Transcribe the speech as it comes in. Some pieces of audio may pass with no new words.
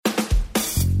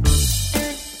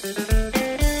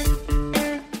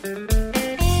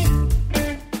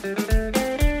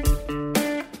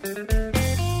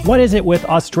What is it with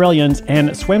Australians and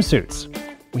swimsuits?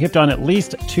 We have done at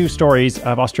least 2 stories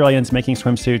of Australians making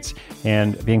swimsuits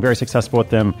and being very successful with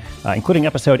them, including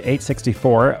episode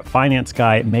 864, Finance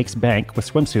Guy Makes Bank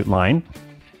with Swimsuit Line.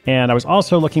 And I was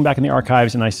also looking back in the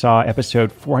archives and I saw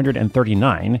episode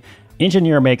 439,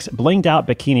 Engineer Makes Blinged Out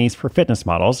Bikinis for Fitness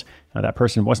Models. Now, that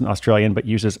person wasn't Australian, but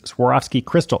uses Swarovski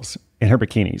crystals in her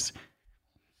bikinis.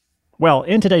 Well,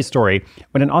 in today's story,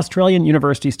 when an Australian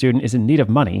university student is in need of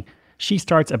money, she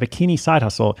starts a bikini side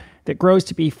hustle that grows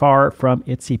to be far from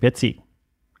itsy-bitsy.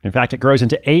 In fact, it grows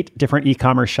into 8 different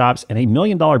e-commerce shops and $1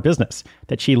 million business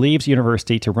that she leaves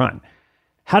university to run.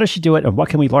 How does she do it and what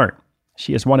can we learn?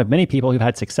 She is one of many people who've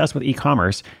had success with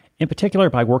e-commerce, in particular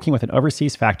by working with an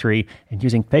overseas factory and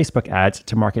using Facebook ads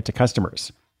to market to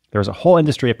customers. There's a whole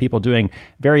industry of people doing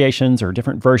variations or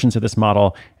different versions of this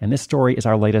model, and this story is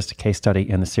our latest case study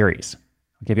in the series.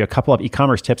 I'll give you a couple of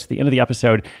e-commerce tips at the end of the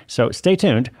episode, so stay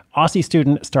tuned. Aussie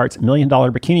student starts $1 million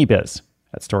bikini biz.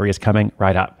 That story is coming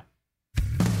right up.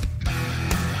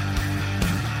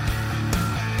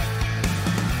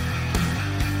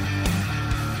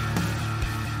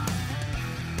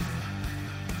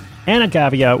 Anna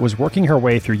Gavia was working her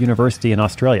way through university in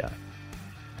Australia.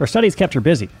 Her studies kept her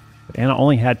busy, but Anna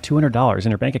only had $200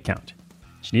 in her bank account.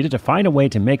 She needed to find a way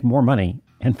to make more money,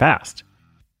 and fast.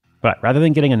 But rather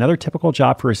than getting another typical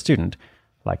job for a student,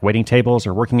 like waiting tables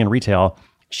or working in retail,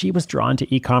 she was drawn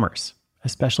to e-commerce,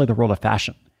 especially the world of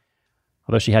fashion.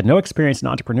 Although she had no experience in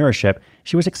entrepreneurship,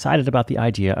 she was excited about the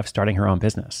idea of starting her own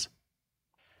business.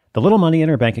 The little money in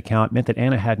her bank account meant that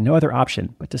Anna had no other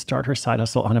option but to start her side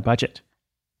hustle on a budget.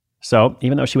 So,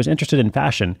 even though she was interested in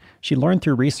fashion, she learned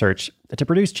through research that to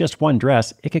produce just one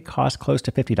dress, it could cost close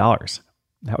to $50.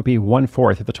 That would be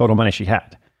 1/4 of the total money she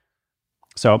had.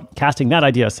 So, casting that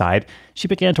idea aside, she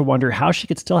began to wonder how she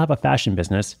could still have a fashion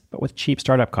business, but with cheap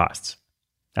startup costs.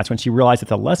 That's when she realized that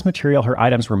the less material her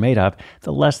items were made of,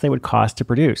 the less they would cost to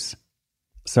produce.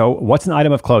 So, what's an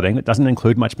item of clothing that doesn't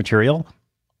include much material?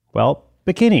 Well,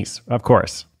 bikinis, of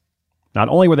course. Not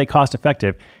only were they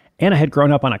cost-effective, Anna had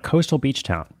grown up on a coastal beach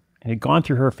town and had gone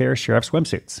through her fair share of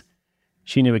swimsuits.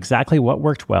 She knew exactly what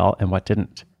worked well and what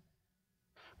didn't.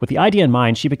 With the idea in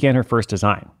mind, she began her first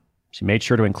design. She made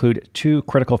sure to include 2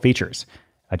 critical features,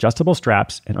 adjustable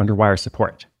straps and underwire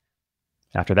support.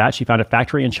 After that, she found a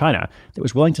factory in China that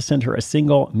was willing to send her a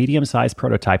single, medium-sized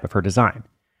prototype of her design.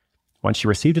 Once she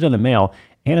received it in the mail,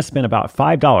 Anna spent about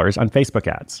 $5 on Facebook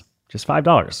ads. Just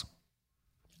 $5.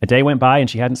 A day went by and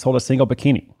she hadn't sold a single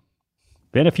bikini.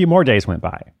 Then a few more days went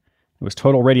by. It was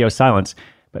total radio silence,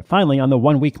 but finally, on the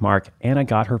 1-week mark, Anna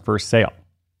got her first sale.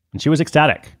 And she was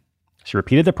ecstatic. She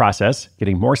repeated the process,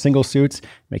 getting more single suits,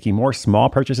 making more small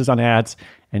purchases on ads,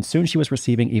 and soon she was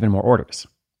receiving even more orders.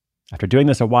 After doing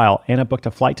this a while, Anna booked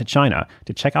a flight to China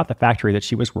to check out the factory that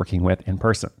she was working with in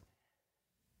person.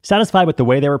 Satisfied with the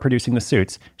way they were producing the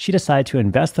suits, she decided to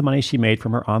invest the money she made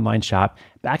from her online shop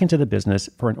back into the business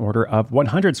for an order of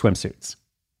 100 swimsuits.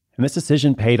 And this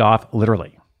decision paid off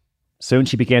literally. Soon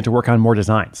she began to work on more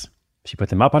designs. She put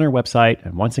them up on her website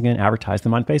and once again advertised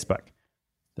them on Facebook.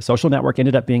 The social network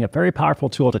ended up being a very powerful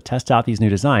tool to test out these new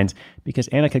designs because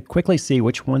Anna could quickly see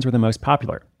which ones were the most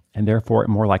popular and therefore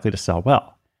more likely to sell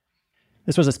well.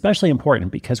 This was especially important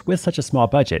because with such a small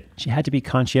budget, she had to be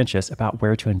conscientious about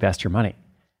where to invest her money.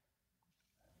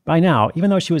 By now, even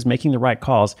though she was making the right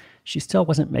calls, she still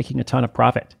wasn't making a ton of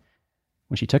profit.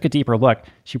 When she took a deeper look,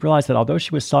 she realized that although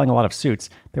she was selling a lot of suits,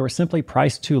 they were simply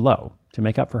priced too low to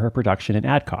make up for her production and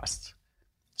ad costs.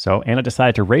 So Anna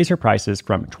decided to raise her prices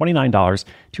from $29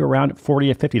 to around $40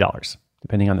 to $50,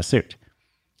 depending on the suit.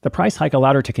 The price hike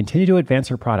allowed her to continue to advance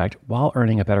her product while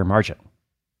earning a better margin.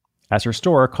 As her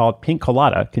store, called Pink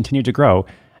Colada, continued to grow,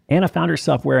 Anna found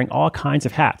herself wearing all kinds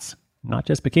of hats, not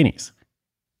just bikinis.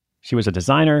 She was a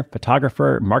designer,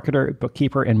 photographer, marketer,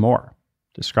 bookkeeper, and more,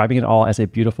 describing it all as a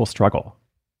beautiful struggle.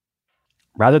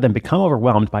 Rather than become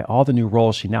overwhelmed by all the new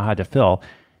roles she now had to fill,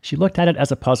 she looked at it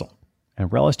as a puzzle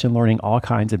and relished in learning all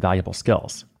kinds of valuable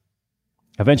skills.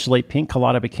 Eventually, Pink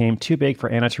Colada became too big for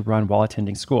Anna to run while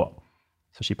attending school,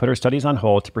 so she put her studies on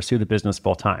hold to pursue the business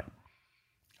full-time.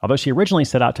 Although she originally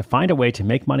set out to find a way to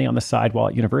make money on the side while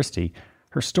at university,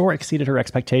 her store exceeded her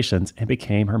expectations and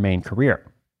became her main career.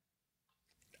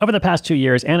 Over the past 2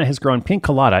 years, Anna has grown Pink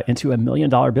Colada into $1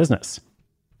 million business.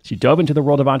 She dove into the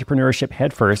world of entrepreneurship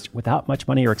headfirst without much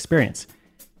money or experience,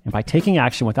 and by taking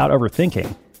action without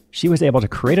overthinking, she was able to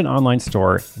create an online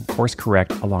store and course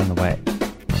correct along the way.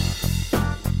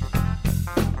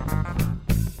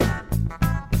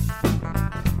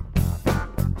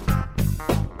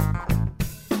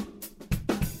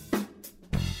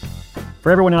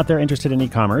 For everyone out there interested in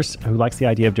e-commerce who likes the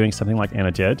idea of doing something like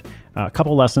Anna did, a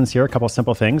couple lessons here, a couple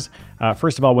simple things.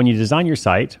 First of all, when you design your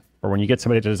site, or when you get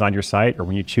somebody to design your site, or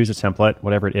when you choose a template,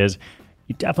 whatever it is,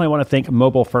 you definitely want to think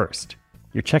mobile first.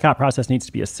 Your checkout process needs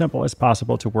to be as simple as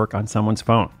possible to work on someone's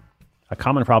phone. A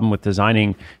common problem with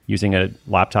designing using a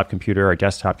laptop computer or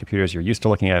desktop computer is you're used to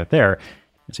looking at it there,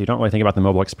 so you don't really think about the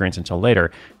mobile experience until later.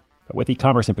 But with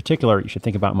e-commerce in particular, you should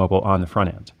think about mobile on the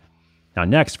front end. Now,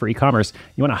 next, for e-commerce,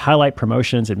 you want to highlight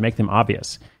promotions and make them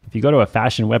obvious. If you go to a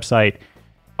fashion website,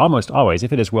 almost always,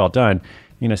 if it is well done,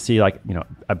 you're going to see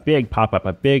a big pop-up,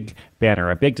 a big banner,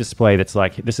 a big display that's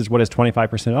like, this is what is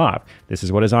 25% off. This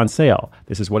is what is on sale.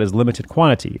 This is what is limited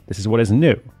quantity. This is what is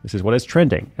new. This is what is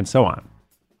trending, and so on.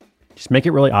 Just make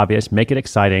it really obvious, make it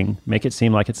exciting, make it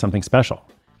seem like it's something special.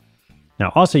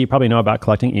 Now, also, you probably know about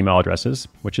collecting email addresses,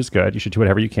 which is good. You should do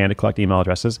whatever you can to collect email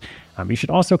addresses. You should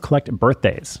also collect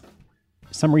birthdays.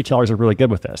 Some retailers are really good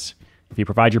with this. If you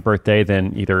provide your birthday,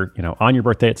 then either on your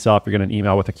birthday itself, you're going to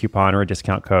email with a coupon or a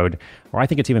discount code, or I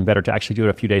think it's even better to actually do it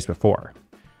a few days before.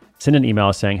 Send an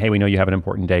email saying, hey, we know you have an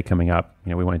important day coming up.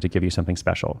 We wanted to give you something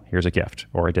special. Here's a gift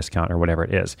or a discount or whatever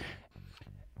it is.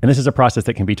 And this is a process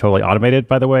that can be totally automated,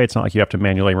 by the way. It's not like you have to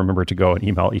manually remember to go and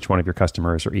email each one of your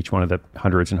customers or each one of the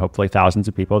hundreds and hopefully thousands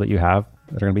of people that you have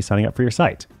that are going to be signing up for your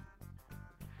site.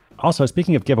 Also,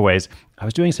 speaking of giveaways, I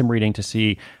was doing some reading to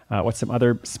see what some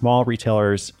other small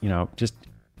retailers, just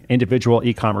individual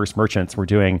e-commerce merchants were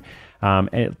doing,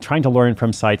 trying to learn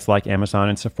from sites like Amazon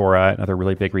and Sephora and other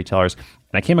really big retailers.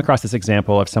 And I came across this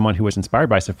example of someone who was inspired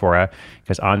by Sephora,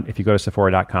 because if you go to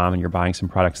Sephora.com and you're buying some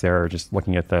products there or just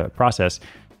looking at the process,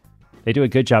 they do a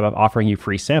good job of offering you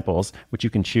free samples, which you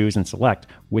can choose and select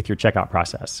with your checkout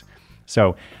process.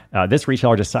 So this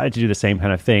retailer decided to do the same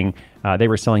kind of thing. They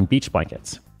were selling beach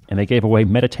blankets, and they gave away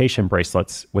meditation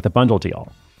bracelets with a bundle deal.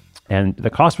 And the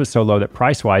cost was so low that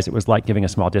price-wise, it was like giving a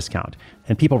small discount.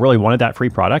 And people really wanted that free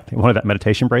product. They wanted that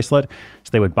meditation bracelet. So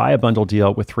they would buy a bundle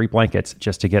deal with 3 blankets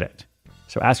just to get it.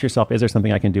 So ask yourself, is there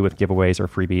something I can do with giveaways or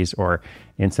freebies or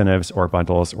incentives or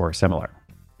bundles or similar?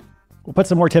 We'll put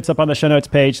some more tips up on the show notes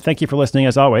page. Thank you for listening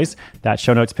as always. That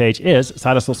show notes page is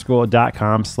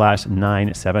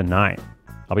sidehustleschool.com/979.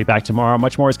 I'll be back tomorrow.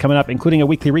 Much more is coming up, including a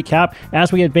weekly recap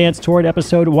as we advance toward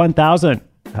episode 1000.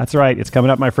 That's right. It's coming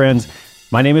up, my friends.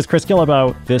 My name is Chris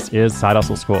Guillebeau. This is Side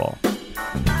Hustle School.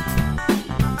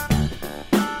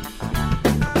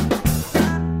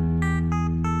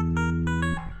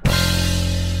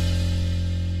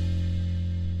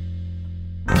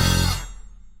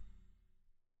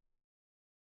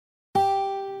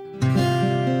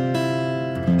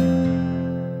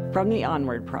 From the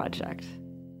Onward Project.